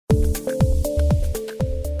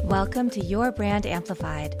Welcome to Your Brand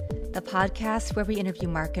Amplified, the podcast where we interview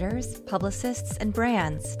marketers, publicists, and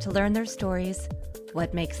brands to learn their stories,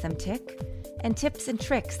 what makes them tick, and tips and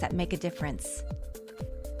tricks that make a difference.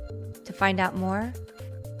 To find out more,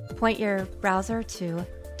 point your browser to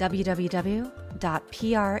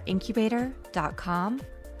www.princubator.com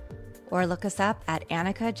or look us up at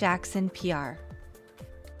Annika Jackson PR.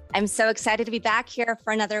 I'm so excited to be back here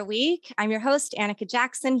for another week. I'm your host, Annika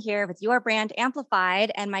Jackson, here with Your Brand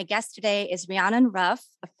Amplified, and my guest today is Rhiannon Ruff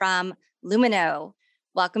from Lumino.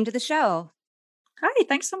 Welcome to the show. Hi,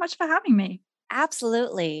 thanks so much for having me.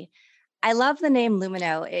 Absolutely. I love the name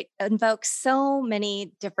Lumino. It invokes so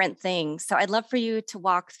many different things. So I'd love for you to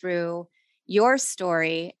walk through your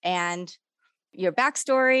story and your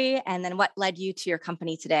backstory, and then what led you to your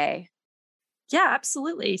company today. Yeah,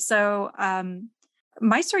 absolutely. So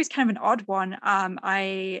my story is kind of an odd one.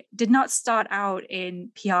 I did not start out in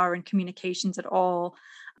PR and communications at all.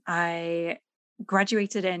 I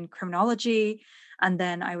graduated in criminology, and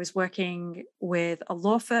then I was working with a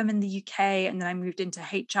law firm in the UK, and then I moved into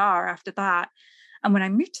HR after that. And when I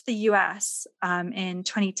moved to the US in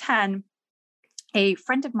 2010, a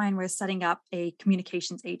friend of mine was setting up a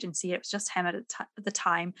communications agency. It was just him at the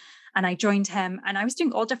time. And I joined him, and I was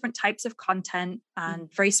doing all different types of content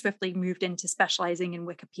and very swiftly moved into specializing in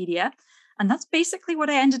Wikipedia. And that's basically what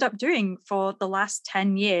I ended up doing for the last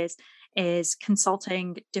 10 years, is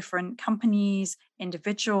consulting different companies,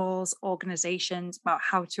 individuals, organizations about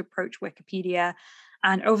how to approach Wikipedia.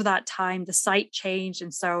 And over that time, the site changed.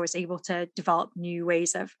 And so I was able to develop new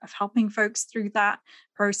ways of helping folks through that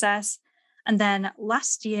process. And then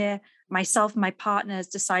last year, myself and my partners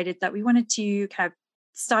decided that we wanted to kind of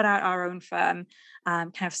start out our own firm,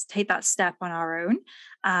 kind of take that step on our own.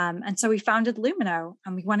 And so we founded Lumino,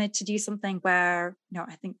 and we wanted to do something where,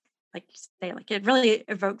 I think, like you say, like it really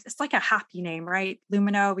evokes, it's like a happy name, right?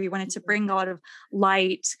 Lumino, we wanted to bring a lot of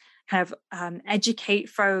light, kind of educate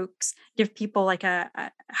folks, give people like a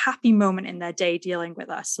happy moment in their day dealing with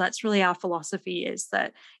us. So that's really our philosophy, is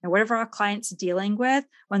that whatever our clients are dealing with,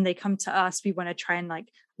 when they come to us, we want to try and like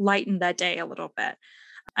lighten their day a little bit.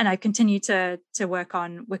 And I continue to work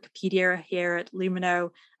on Wikipedia here at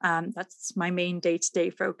Lumino. That's my main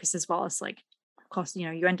day-to-day focus, as well as like, of course,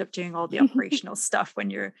 you end up doing all the operational stuff when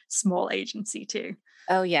you're a small agency too.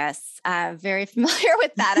 Oh, yes. Very familiar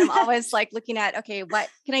with that. I'm always like looking at, okay, what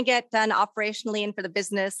can I get done operationally and for the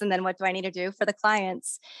business? And then what do I need to do for the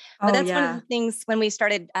clients? But that's one of the things when we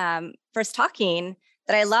started first talking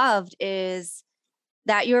that I loved, is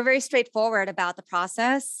that you were very straightforward about the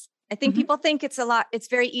process. I think people think it's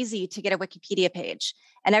very easy to get a Wikipedia page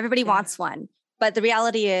and everybody wants one. But the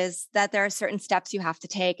reality is that there are certain steps you have to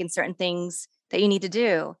take and certain things that you need to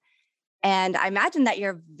do. And I imagine that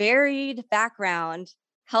your varied background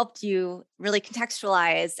helped you really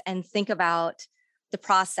contextualize and think about the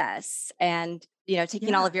process and,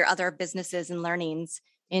 taking all of your other businesses and learnings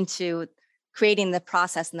into creating the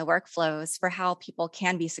process and the workflows for how people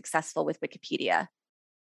can be successful with Wikipedia.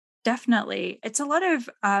 Definitely. It's a lot of,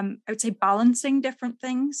 I would say, balancing different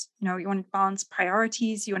things. You want to balance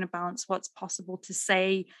priorities. You want to balance what's possible to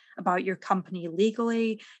say about your company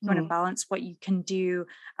legally. You want to balance what you can do,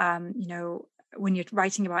 when you're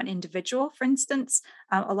writing about an individual, for instance.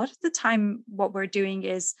 A lot of the time, what we're doing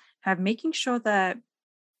is kind of making sure that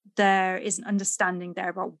there is an understanding there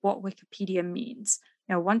about what Wikipedia means.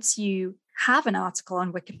 Once you have an article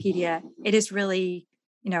on Wikipedia, it is really,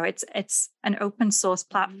 it's an open source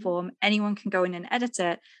platform. Anyone can go in and edit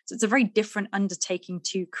it. So it's a very different undertaking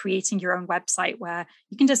to creating your own website, where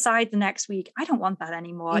you can decide the next week, I don't want that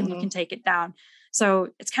anymore, and you can take it down. So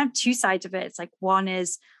it's kind of two sides of it. It's like, one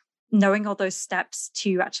is knowing all those steps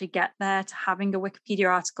to actually get there, to having a Wikipedia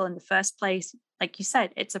article in the first place. Like you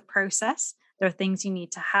said, it's a process. There are things you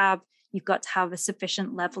need to have. You've got to have a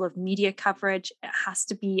sufficient level of media coverage. It has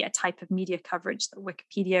to be a type of media coverage that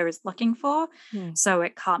Wikipedia is looking for. So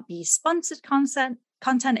it can't be sponsored content.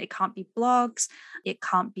 It can't be blogs. It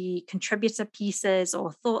can't be contributor pieces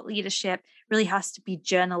or thought leadership. It really has to be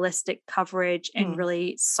journalistic coverage in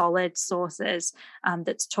really solid sources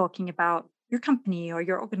that's talking about your company or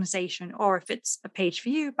your organization, or if it's a page for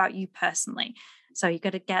you, about you personally. So you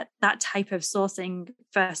got to get that type of sourcing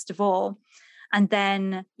first of all. And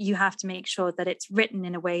then you have to make sure that it's written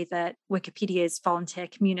in a way that Wikipedia's volunteer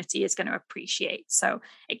community is going to appreciate. So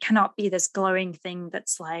it cannot be this glowing thing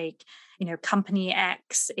that's like, company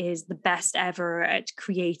X is the best ever at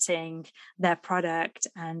creating their product,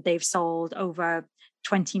 and they've sold over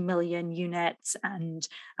 20 million units, and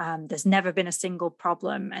there's never been a single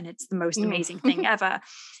problem, and it's the most amazing thing ever.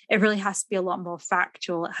 It really has to be a lot more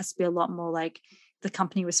factual. It has to be a lot more like, the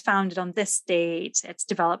company was founded on this date, it's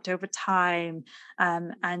developed over time.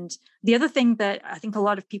 And the other thing that I think a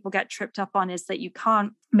lot of people get tripped up on is that you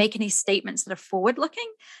can't make any statements that are forward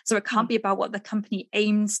looking. So it can't be about what the company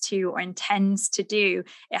aims to or intends to do.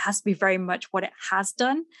 It has to be very much what it has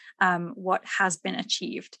done, what has been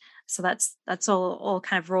achieved. So that's all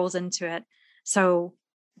kind of rolls into it. So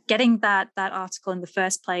getting that article in the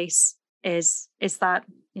first place is that,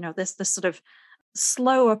 this sort of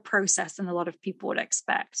slower process than a lot of people would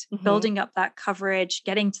expect. Building up that coverage,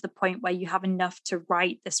 getting to the point where you have enough to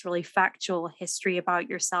write this really factual history about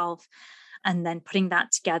yourself, and then putting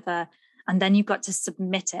that together. And then you've got to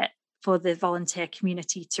submit it for the volunteer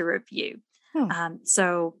community to review.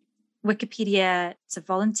 So Wikipedia, it's a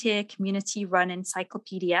volunteer community run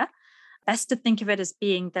encyclopedia. Best to think of it as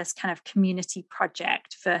being this kind of community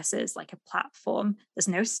project versus like a platform. There's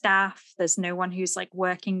no staff. There's no one who's like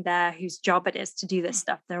working there whose job it is to do this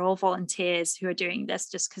stuff. They're all volunteers who are doing this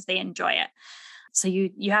just because they enjoy it. So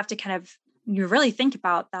you have to kind of, you really think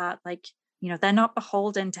about that. Like, they're not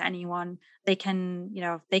beholden to anyone. They can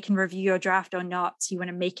review your draft or not. So you want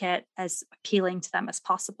to make it as appealing to them as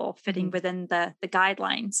possible, fitting within the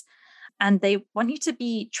guidelines. And they want you to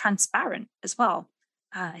be transparent as well.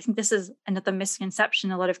 I think this is another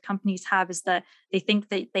misconception a lot of companies have, is that they think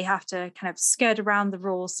that they have to kind of skirt around the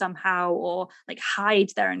rules somehow or like hide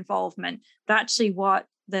their involvement. But actually what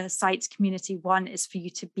the site's community want is for you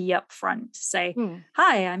to be upfront, to say,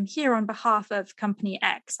 hi, I'm here on behalf of company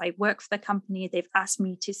X. I work for the company. They've asked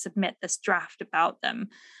me to submit this draft about them,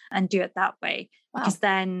 and do it that way. Wow. Because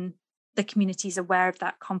then the community is aware of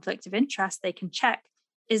that conflict of interest. They can check,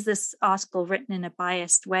 is this article written in a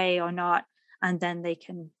biased way or not? And then they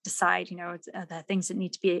can decide, are there things that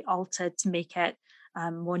need to be altered to make it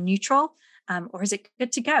more neutral? Or is it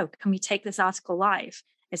good to go? Can we take this article live?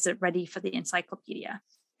 Is it ready for the encyclopedia?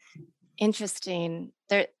 Interesting.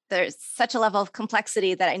 There's such a level of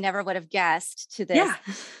complexity that I never would have guessed to this. Yeah.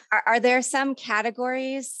 Are there some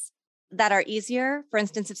categories that are easier? For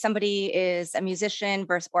instance, if somebody is a musician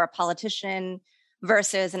or a politician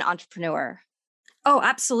versus an entrepreneur? Oh,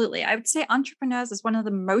 absolutely. I would say entrepreneurs is one of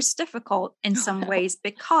the most difficult in some ways,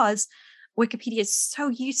 because Wikipedia is so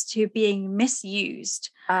used to being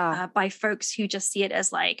misused by folks who just see it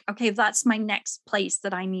as like, okay, that's my next place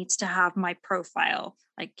that I need to have my profile.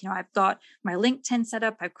 Like, I've got my LinkedIn set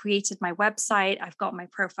up, I've created my website, I've got my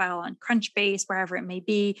profile on Crunchbase, wherever it may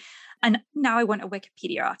be. And now I want a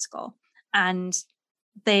Wikipedia article. And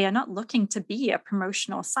they are not looking to be a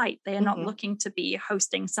promotional site. They are not looking to be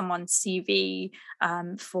hosting someone's CV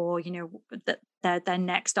for, their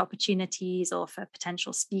next opportunities or for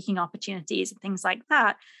potential speaking opportunities and things like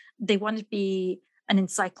that. They want to be an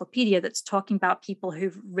encyclopedia that's talking about people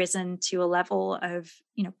who've risen to a level of,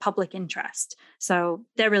 public interest. So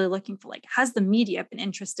they're really looking for, like, has the media been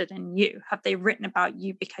interested in you? Have they written about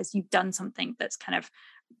you because you've done something that's kind of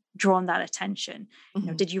drawn that attention?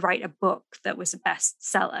 Did you write a book that was a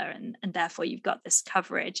bestseller and therefore you've got this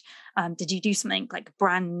coverage? Did you do something like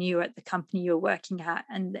brand new at the company you're working at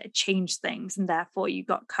and it changed things and therefore you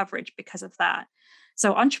got coverage because of that?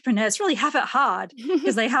 So entrepreneurs really have it hard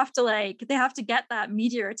because they have to get that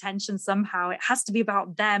media attention somehow. It has to be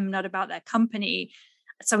about them, not about their company.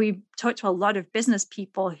 So we talked to a lot of business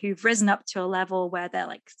people who've risen up to a level where they're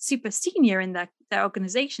like super senior in their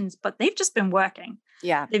organizations, but they've just been working.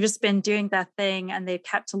 Yeah. They've just been doing their thing and they've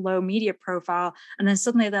kept a low media profile. And then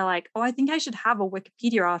suddenly they're like, oh, I think I should have a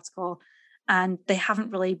Wikipedia article. And they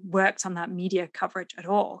haven't really worked on that media coverage at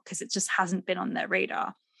all because it just hasn't been on their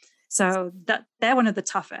radar. So that they're one of the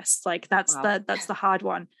toughest. Like that's the hard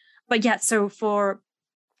one. But yeah, so for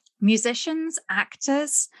musicians,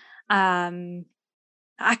 actors,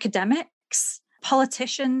 academics,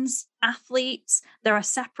 politicians, athletes, there are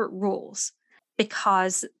separate rules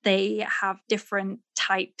because they have different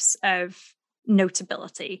types of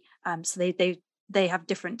notability. So they have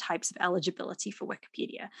different types of eligibility for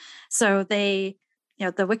Wikipedia. So the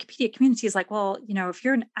Wikipedia community is like, well, if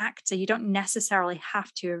you're an actor, you don't necessarily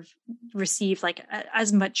have to have received like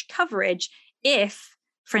as much coverage if,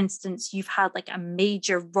 for instance, you've had like a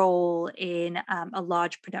major role in a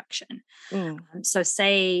large production. So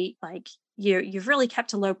say like you've really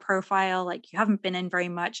kept a low profile, like you haven't been in very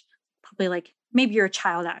much, probably like maybe you're a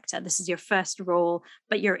child actor. This is your first role,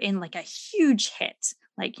 but you're in like a huge hit.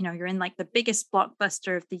 Like, you're in like the biggest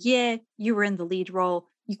blockbuster of the year. You were in the lead role.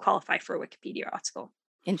 You qualify for a Wikipedia article.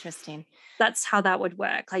 Interesting. That's how that would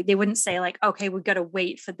work. Like they wouldn't say like, okay, we've got to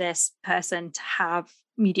wait for this person to have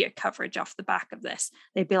media coverage off the back of this.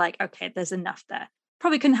 They'd be like, okay, there's enough there.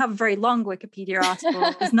 Probably couldn't have a very long Wikipedia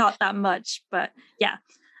article. There's not that much, but yeah.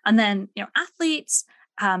 And then, athletes,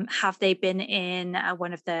 Have they been in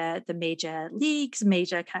one of the major leagues,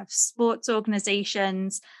 major kind of sports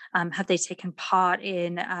organizations? Have they taken part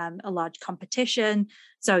in a large competition?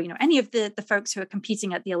 So, any of the folks who are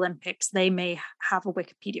competing at the Olympics, they may have a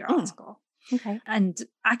Wikipedia article. Okay. And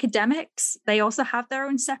academics, they also have their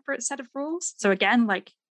own separate set of rules. So again,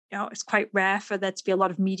 it's quite rare for there to be a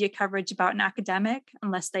lot of media coverage about an academic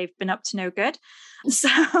unless they've been up to no good.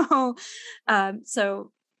 So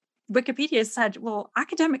Wikipedia said, well,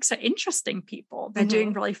 academics are interesting people. They're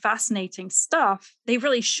doing really fascinating stuff. They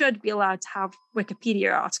really should be allowed to have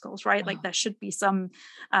Wikipedia articles, right? Like there should be some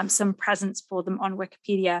presence for them on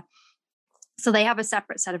Wikipedia. So they have a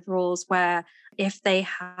separate set of rules where if they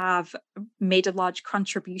have made a large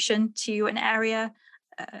contribution to an area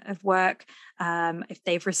of work, if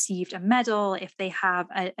they've received a medal, if they have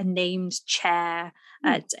a named chair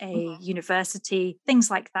at a university, things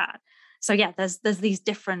like that. So yeah, there's these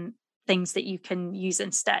different things that you can use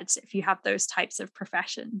instead if you have those types of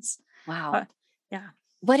professions. Wow. Yeah.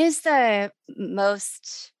 What is the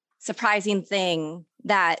most surprising thing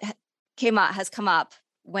that has come up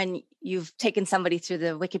when you've taken somebody through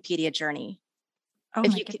the Wikipedia journey? Oh,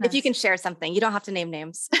 if you can share something, you don't have to name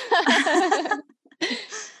names.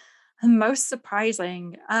 The most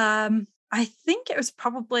surprising, I think it was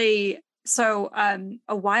probably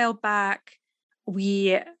a while back.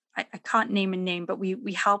 I can't name a name, but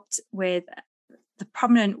we helped with the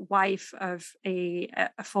prominent wife of a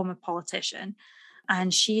former politician,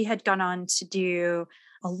 and she had gone on to do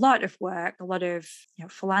a lot of work, a lot of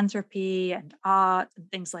philanthropy and art and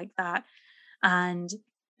things like that. And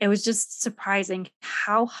it was just surprising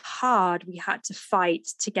how hard we had to fight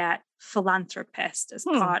to get philanthropist as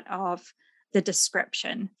part of the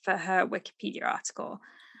description for her Wikipedia article.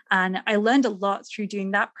 And I learned a lot through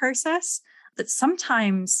doing that process, that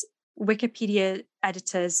sometimes Wikipedia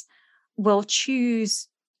editors will choose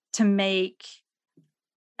to make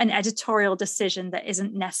an editorial decision that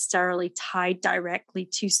isn't necessarily tied directly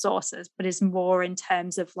to sources, but is more in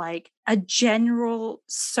terms of like a general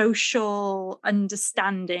social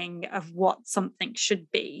understanding of what something should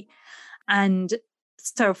be. And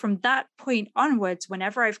so from that point onwards,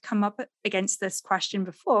 whenever I've come up against this question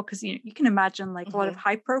before, because you can imagine like a lot of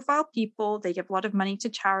high profile people, they give a lot of money to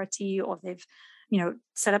charity, or they've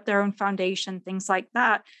set up their own foundation, things like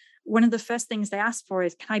that. One of the first things they ask for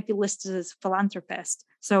is, can I be listed as a philanthropist?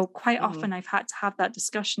 So quite often I've had to have that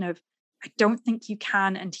discussion of, I don't think you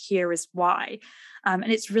can, and here is why.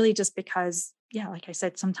 And it's really just because, like I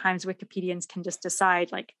said, sometimes Wikipedians can just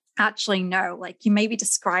decide like, actually, no, like you may be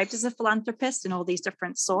described as a philanthropist in all these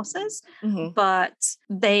different sources, but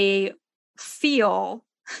they feel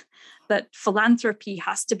that philanthropy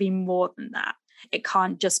has to be more than that. It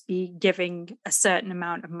can't just be giving a certain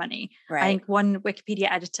amount of money. Right. I think one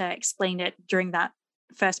Wikipedia editor explained it during that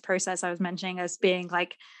first process I was mentioning as being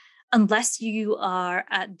like, unless you are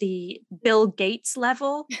at the Bill Gates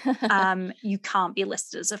level, you can't be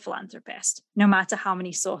listed as a philanthropist, no matter how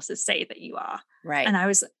many sources say that you are. Right.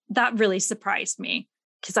 And that really surprised me,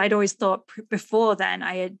 because I'd always thought before then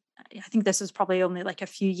I think this was probably only like a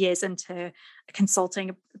few years into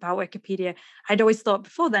consulting about Wikipedia. I'd always thought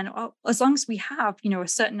before then, as long as we have, a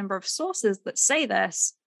certain number of sources that say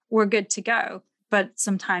this, we're good to go. But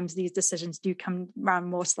sometimes these decisions do come around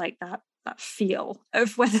more like that feel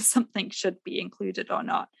of whether something should be included or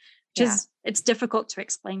not, which is, it's difficult to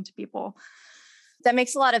explain to people. That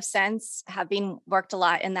makes a lot of sense, having worked a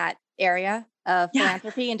lot in that area of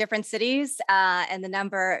philanthropy in different cities, and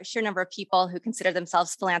the sheer number of people who consider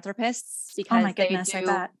themselves philanthropists because they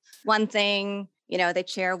do one thing, they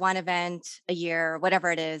chair one event a year,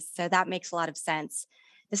 whatever it is. So that makes a lot of sense.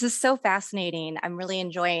 This is so fascinating. I'm really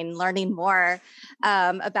enjoying learning more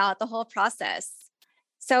about the whole process.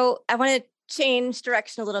 So I want to change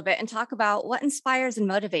direction a little bit and talk about what inspires and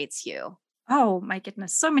motivates you. Oh my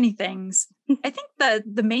goodness, so many things. I think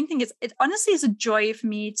the main thing is, it honestly is a joy for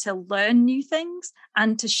me to learn new things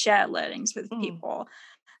and to share learnings with people.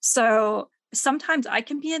 So sometimes I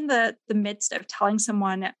can be in the midst of telling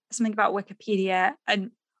someone something about Wikipedia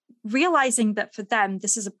and realizing that for them,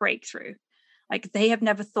 this is a breakthrough. Like they have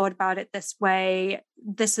never thought about it this way.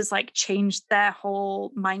 This has like changed their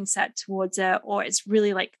whole mindset towards it, or it's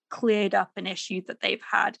really like cleared up an issue that they've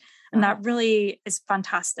had. And that really is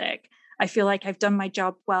fantastic. I feel like I've done my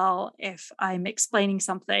job well if I'm explaining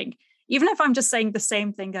something, even if I'm just saying the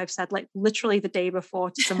same thing I've said like literally the day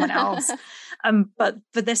before to someone else. But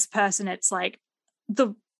for this person, it's like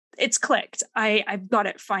it's clicked. I've got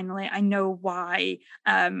it finally. I know why,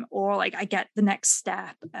 or like I get the next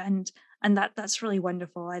step, and that's really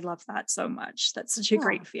wonderful. I love that so much. That's such a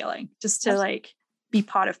great feeling, just to like be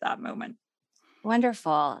part of that moment.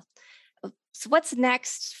 Wonderful. So what's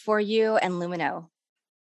next for you and Lumino?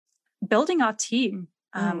 Building our team.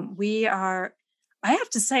 I have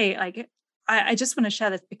to say, like, I just want to share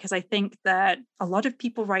this because I think that a lot of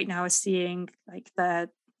people right now are seeing like the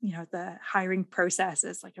hiring process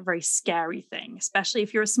is like a very scary thing, especially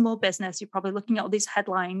if you're a small business. You're probably looking at all these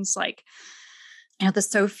headlines like,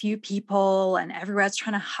 there's so few people and everywhere's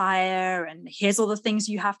trying to hire, and here's all the things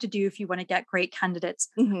you have to do if you want to get great candidates.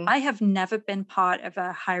 Mm-hmm. I have never been part of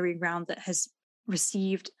a hiring round that has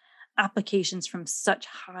received applications from such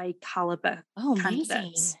high caliber candidates.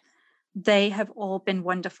 Amazing. They have all been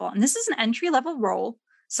wonderful. And this is an entry-level role.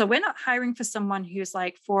 So we're not hiring for someone who's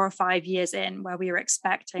like 4 or 5 years in, where we were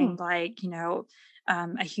expecting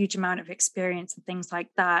a huge amount of experience and things like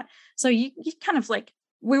that. So you kind of like,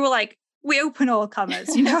 we were like, we open all comers,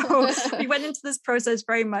 we went into this process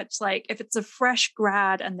very much like, if it's a fresh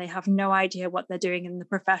grad and they have no idea what they're doing in the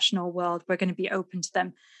professional world, we're going to be open to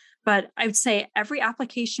them. But I would say every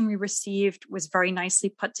application we received was very nicely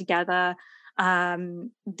put together.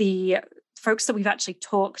 The folks that we've actually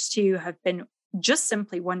talked to have been just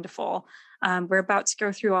simply wonderful. We're about to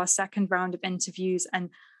go through our second round of interviews,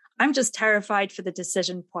 and I'm just terrified for the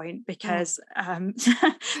decision point because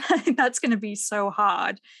that's going to be so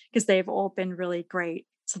hard because they've all been really great.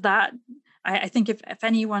 So that I think if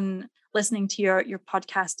anyone listening to your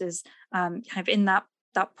podcast is kind of in that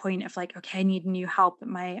point of like, okay, I need new help at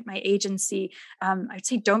my agency, I'd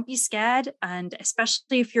say don't be scared. And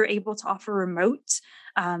especially if you're able to offer remote,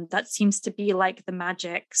 that seems to be like the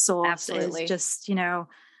magic sauce. Absolutely. Is just,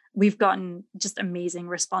 we've gotten just amazing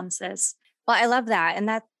responses. Well, I love that. And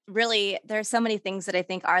that really, there's so many things that I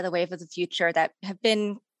think are the wave of the future that have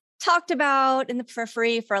been talked about in the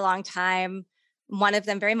periphery for a long time. One of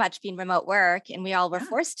them very much being remote work, and we all were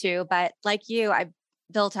forced to, but like you, I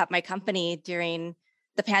built up my company during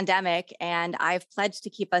the pandemic, and I've pledged to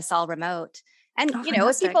keep us all remote. And,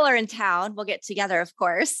 if people are in town, we'll get together, of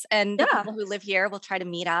course. And the people who live here will try to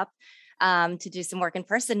meet up to do some work in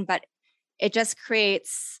person, but it just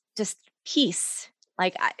creates just peace.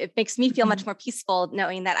 Like it makes me feel much more peaceful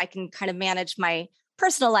knowing that I can kind of manage my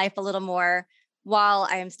personal life a little more while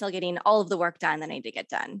I am still getting all of the work done that I need to get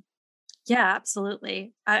done. Yeah,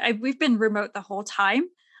 absolutely. We've been remote the whole time.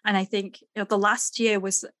 And I think the last year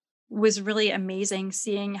was really amazing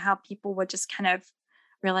seeing how people were just kind of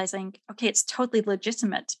realizing, okay, it's totally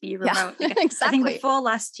legitimate to be remote. Yeah, exactly. I think before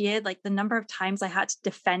last year, like the number of times I had to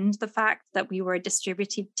defend the fact that we were a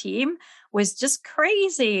distributed team was just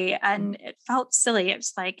crazy. And it felt silly.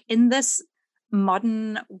 It's like in this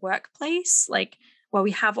modern workplace, like where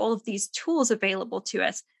we have all of these tools available to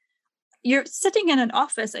us, you're sitting in an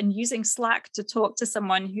office and using Slack to talk to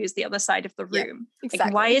someone who's the other side of the room. Yeah, exactly.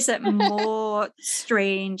 Like, why is it more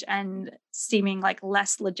strange and seeming like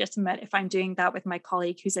less legitimate if I'm doing that with my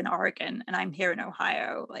colleague who's in Oregon and I'm here in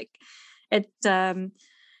Ohio? Like it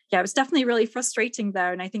was definitely really frustrating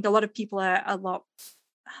there. And I think a lot of people are a lot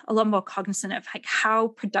more cognizant of like how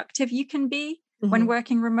productive you can be when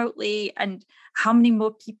working remotely, and how many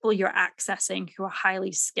more people you're accessing who are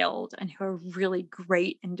highly skilled and who are really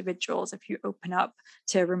great individuals if you open up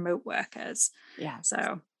to remote workers. Yeah.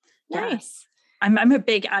 So nice. I'm a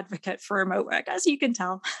big advocate for remote work, as you can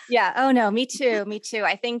tell. Yeah. Oh no, me too. Me too.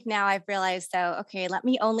 I think now I've realized though, okay, let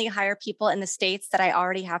me only hire people in the states that I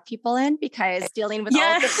already have people in, because dealing with all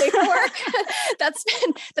of the paperwork,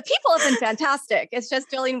 the people have been fantastic. It's just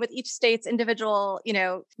dealing with each state's individual,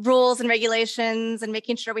 rules and regulations and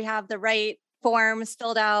making sure we have the right forms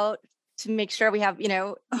filled out to make sure we have,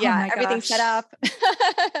 everything set up.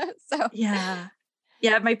 So yeah.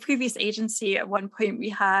 My previous agency at one point we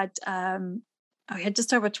had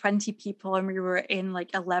just over 20 people, and we were in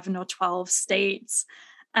like 11 or 12 states.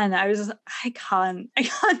 And I was, I can't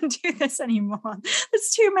do this anymore. There's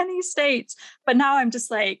too many states. But now I'm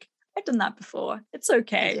just like, I've done that before. It's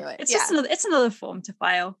okay. It's just another form to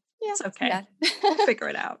file. Yeah, it's okay. Yeah. We'll figure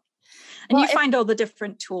it out. And you find all the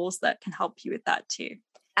different tools that can help you with that too.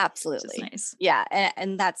 Absolutely. Which is nice. Yeah.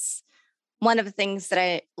 And that's one of the things that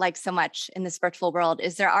I like so much in this virtual world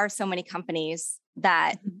is there are so many companies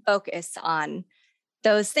that focus on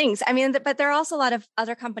those things. I mean, but there are also a lot of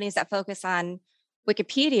other companies that focus on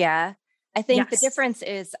Wikipedia. I think the difference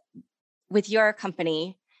is with your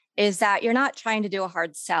company is that you're not trying to do a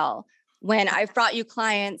hard sell. When I've brought you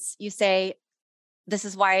clients, you say, this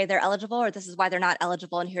is why they're eligible, or this is why they're not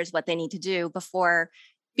eligible, and here's what they need to do before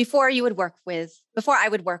I would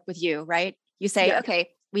work with you, right? You say, okay,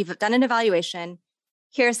 we've done an evaluation.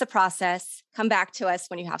 Here's the process. Come back to us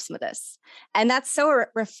when you have some of this. And that's so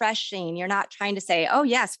refreshing. You're not trying to say, oh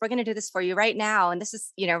yes, we're going to do this for you right now. And this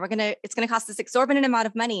is, it's going to cost this exorbitant amount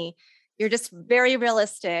of money. You're just very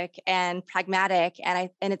realistic and pragmatic, and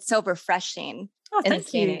it's so refreshing. Oh,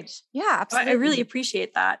 thank you. Yeah, absolutely. I really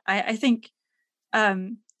appreciate that. I think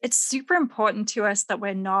it's super important to us that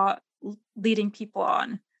we're not leading people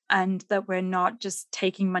on and that we're not just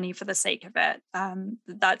taking money for the sake of it.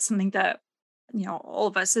 That's something that, all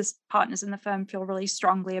of us as partners in the firm feel really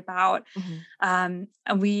strongly about. And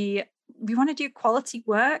we want to do quality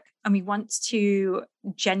work, and we want to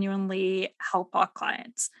genuinely help our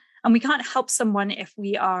clients. And we can't help someone if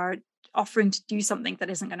we are offering to do something that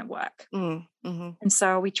isn't going to work. And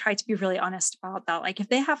so we try to be really honest about that. Like if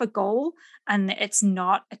they have a goal and it's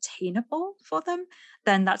not attainable for them,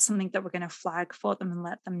 then that's something that we're going to flag for them and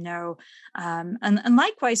let them know. And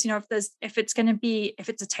likewise, if it's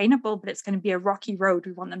attainable, but it's going to be a rocky road,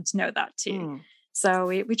 we want them to know that too. So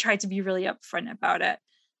we try to be really upfront about it.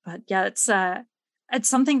 But yeah, it's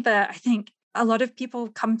something that I think a lot of people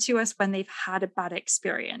come to us when they've had a bad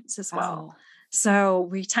experience as well. So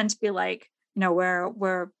we tend to be like,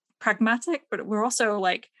 we're pragmatic, but we're also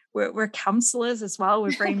like, we're counselors as well.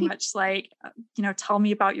 We're very much like, tell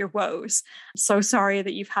me about your woes. I'm so sorry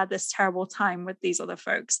that you've had this terrible time with these other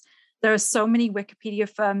folks. There are so many Wikipedia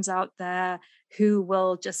firms out there who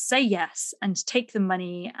will just say yes and take the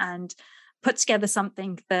money and put together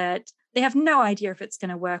something that they have no idea if it's going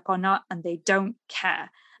to work or not, and they don't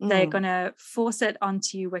care. They're going to force it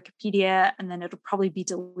onto Wikipedia, and then it'll probably be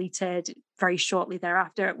deleted very shortly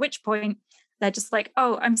thereafter, at which point they're just like,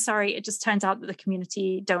 oh, I'm sorry. It just turns out that the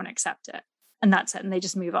community don't accept it. And that's it. And they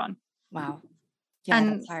just move on. Wow. Yeah,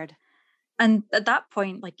 that's hard. And at that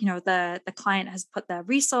point, like, the client has put their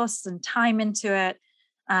resources and time into it.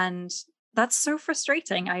 And that's so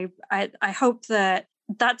frustrating. I hope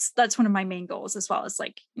that's one of my main goals as well. Is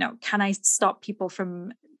like, can I stop people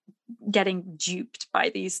from getting duped by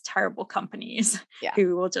these terrible companies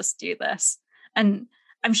who will just do this? And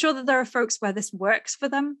I'm sure that there are folks where this works for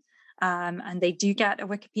them, and they do get a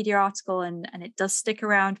Wikipedia article and it does stick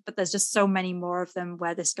around, but there's just so many more of them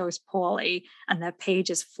where this goes poorly and their page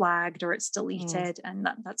is flagged or it's deleted, and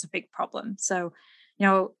that's a big problem. So,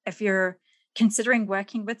 if you're considering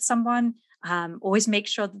working with someone, always make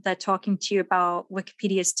sure that they're talking to you about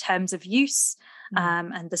Wikipedia's terms of use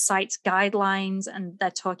and the site's guidelines, and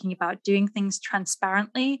they're talking about doing things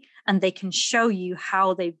transparently, and they can show you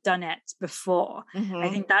how they've done it before. I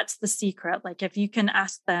think that's the secret. Like if you can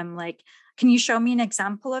ask them, like, can you show me an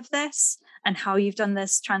example of this and how you've done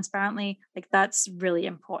this transparently? Like that's really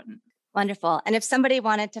important. Wonderful. And if somebody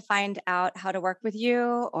wanted to find out how to work with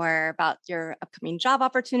you or about your upcoming job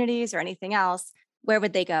opportunities or anything else, where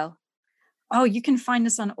would they go? Oh, you can find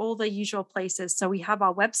us on all the usual places. So we have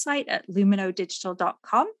our website at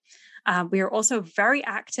luminodigital.com. We are also very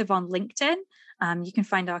active on LinkedIn. You can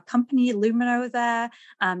find our company, Lumino, there.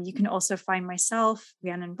 You can also find myself,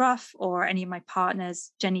 Rhiannon Ruff, or any of my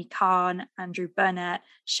partners, Jenny Kahn, Andrew Burnett,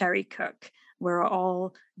 Sherry Cook. We're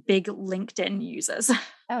all big LinkedIn users.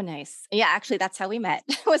 Oh, nice. Yeah, actually, that's how we met.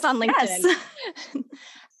 Was on LinkedIn. Yes.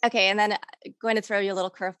 Okay, and then going to throw you a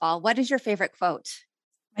little curveball. What is your favorite quote?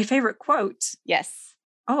 My favorite quote? Yes.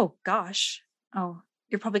 Oh, gosh. Oh,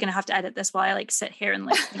 you're probably going to have to edit this while I sit here and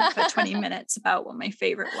think for 20 minutes about what my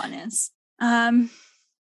favorite one is.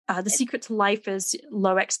 The secret to life is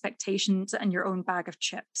low expectations and your own bag of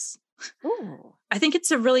chips. Ooh. I think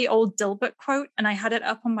it's a really old Dilbert quote, and I had it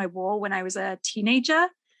up on my wall when I was a teenager.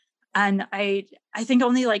 And I think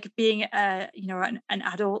only like being an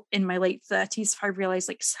adult in my late 30s, I realized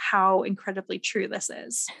like how incredibly true this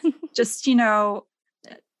is. Just,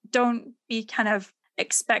 don't be kind of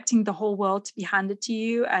expecting the whole world to be handed to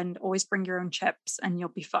you, and always bring your own chips and you'll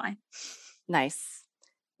be fine. Nice.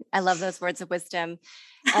 I love those words of wisdom.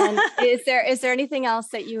 And is there anything else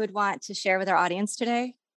that you would want to share with our audience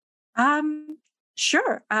today?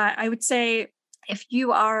 Sure. I would say if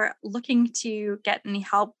you are looking to get any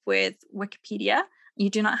help with Wikipedia, you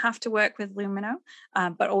do not have to work with Lumino,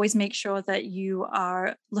 but always make sure that you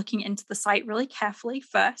are looking into the site really carefully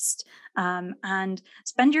first, and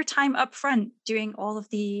spend your time up front doing all of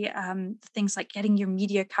the things like getting your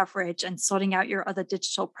media coverage and sorting out your other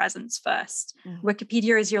digital presence first.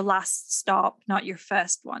 Wikipedia is your last stop, not your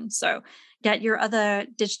first one. So get your other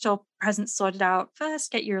digital presence sorted out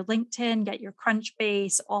first, get your LinkedIn, get your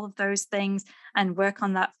Crunchbase, all of those things, and work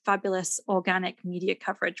on that fabulous organic media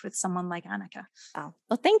coverage with someone like Annika. Oh,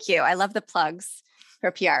 well, thank you. I love the plugs for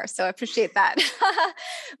PR, so I appreciate that.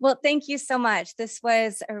 Well, thank you so much. This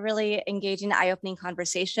was a really engaging, eye-opening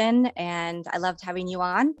conversation, and I loved having you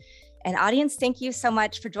on. And audience, thank you so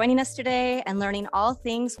much for joining us today and learning all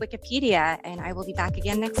things Wikipedia, and I will be back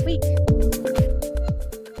again next week.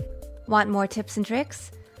 Want more tips and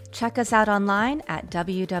tricks? Check us out online at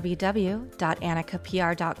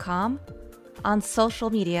www.annikapr.com, on social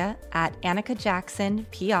media at Annika Jackson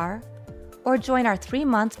PR, or join our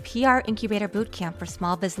 3-month PR Incubator Bootcamp for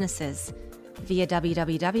small businesses via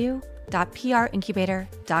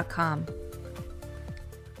www.princubator.com.